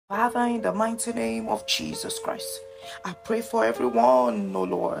Father, in the mighty name of Jesus Christ, I pray for everyone, oh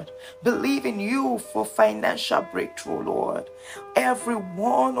Lord, believe in you for financial breakthrough, Lord.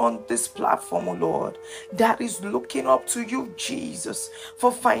 Everyone on this platform, oh Lord, that is looking up to you, Jesus,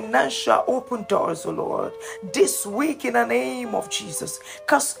 for financial open doors, oh Lord. This week, in the name of Jesus,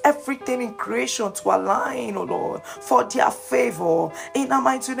 cause everything in creation to align, oh Lord, for their favor. In the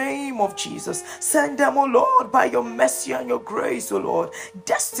mighty name of Jesus, send them, oh Lord, by your mercy and your grace, oh Lord,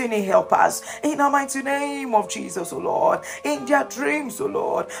 destiny helpers. In the mighty name of Jesus, oh Lord, in their dreams, oh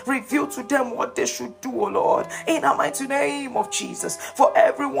Lord, reveal to them what they should do, oh Lord, in the mighty name of Jesus. For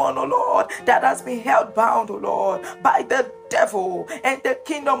everyone, oh Lord, that has been held bound, oh Lord, by the devil and the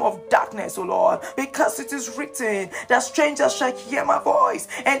kingdom of darkness, O Lord, because it is written that strangers shall hear my voice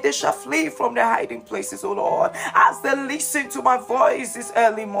and they shall flee from their hiding places, O Lord, as they listen to my voice this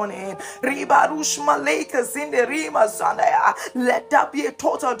early morning. Let that be a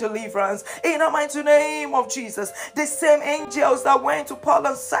total deliverance in the mighty name of Jesus. The same angels that went to Paul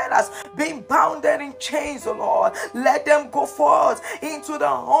and Silas being bounded in chains, O Lord, let them go forth into the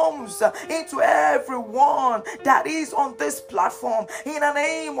homes, into everyone that is on this platform in the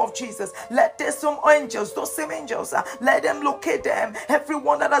name of Jesus. Let there some angels, those same angels, let them locate them.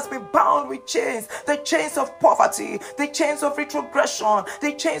 Everyone that has been bound with chains, the chains of poverty, the chains of retrogression,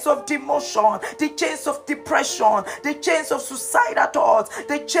 the chains of demotion, the chains of depression, the chains of suicidal thoughts,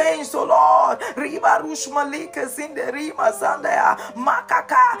 the chains, oh Lord, Ribarush Malikas in the Rimas and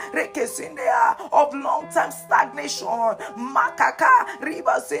Makaka Rekes in there of long time stagnation, Makaka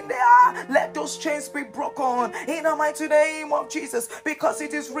Ribas in there. Let those chains be broken in the mighty name of Jesus, because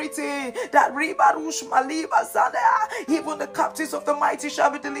it is written that Ribarush Maliba Sadea, even the captives of the mighty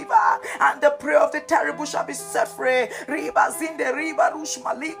shall be delivered, and the prey of the terrible shall be set free. Ribazinde Ribarush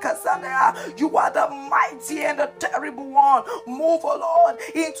Malika Sadea, you are the mighty and the terrible one. Move, oh Lord,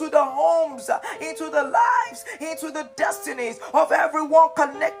 into the homes, into the lives, into the destinies of everyone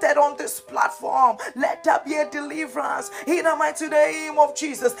connected on this platform. Let there be a deliverance in the mighty name of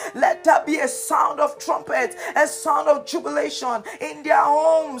Jesus. Let there be a sound of trumpet, a sound of jubilation in their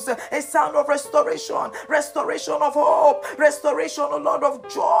homes, a sound of restoration, restoration of hope, restoration, O Lord, of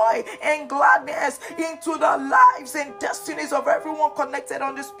joy and gladness into the lives and destinies of everyone connected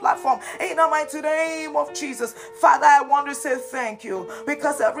on this platform. In the mighty name of Jesus, Father, I want to say thank you,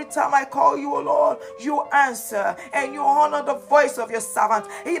 because every time I call you, O Lord, you answer and you honor the voice of your servant.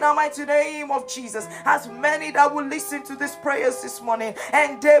 In the mighty name of Jesus, as many that will listen to these prayers this morning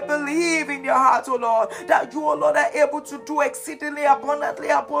and they believe in their heart, O Lord, that you, O Lord, are able to do exceedingly abundantly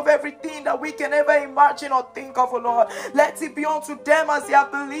above everything that we can ever imagine or think of, O Lord. Let it be unto them as they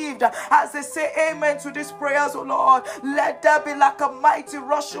have believed, as they say amen to these prayers, O Lord. Let there be like a mighty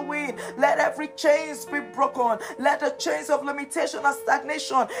rushing wind. Let every chains be broken. Let the chains of limitation and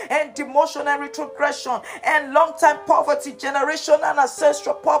stagnation and demotion and retrogression and long-time poverty, generation and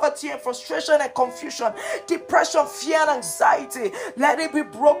ancestral poverty and frustration and confusion, depression, fear and anxiety, let it be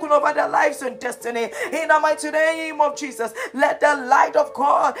broken over their lives and destiny. In the mighty name of Jesus, let the light of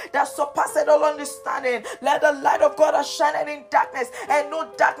God that surpasses all understanding, let the light of God that shines in darkness and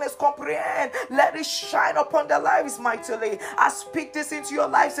no darkness comprehend, let it shine upon their lives mightily. I speak this into your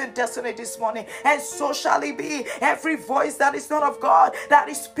lives and destiny this morning, and so shall it be. Every voice that is not of God that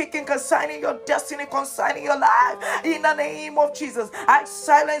is speaking concerning your destiny, concerning your life, in the name of Jesus, I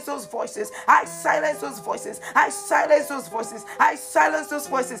silence those voices. I silence those voices. I silence those voices. I silence those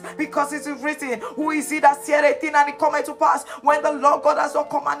voices, because it is written, who is he that said a thing and it cometh to pass when the Lord God has not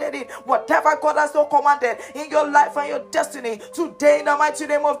commanded it? Whatever God has not commanded in your life and your destiny, today in the mighty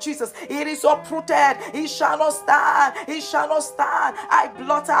name of Jesus, it is uprooted. It shall not stand. It shall not stand. I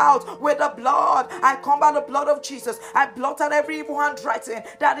blot out with the blood. I come by the blood of Jesus. I blot out every evil handwriting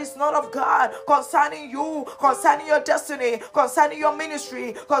that is not of God concerning you, concerning your destiny, concerning your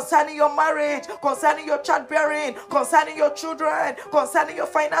ministry, concerning your marriage, concerning your childbearing, concerning your children, concerning your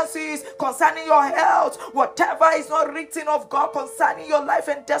finances, concerning your health. Whatever is not written of God concerning your life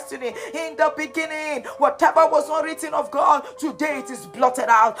and destiny in the beginning, whatever was not written of God, today it is blotted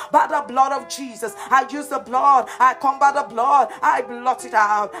out by the blood of Jesus. I use the blood. I come by the blood. I blot it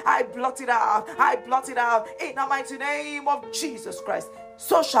out. I blot it out. I blot it out in the mighty name of Jesus Christ.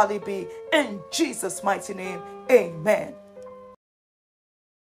 So shall it be in Jesus' mighty name. Amen.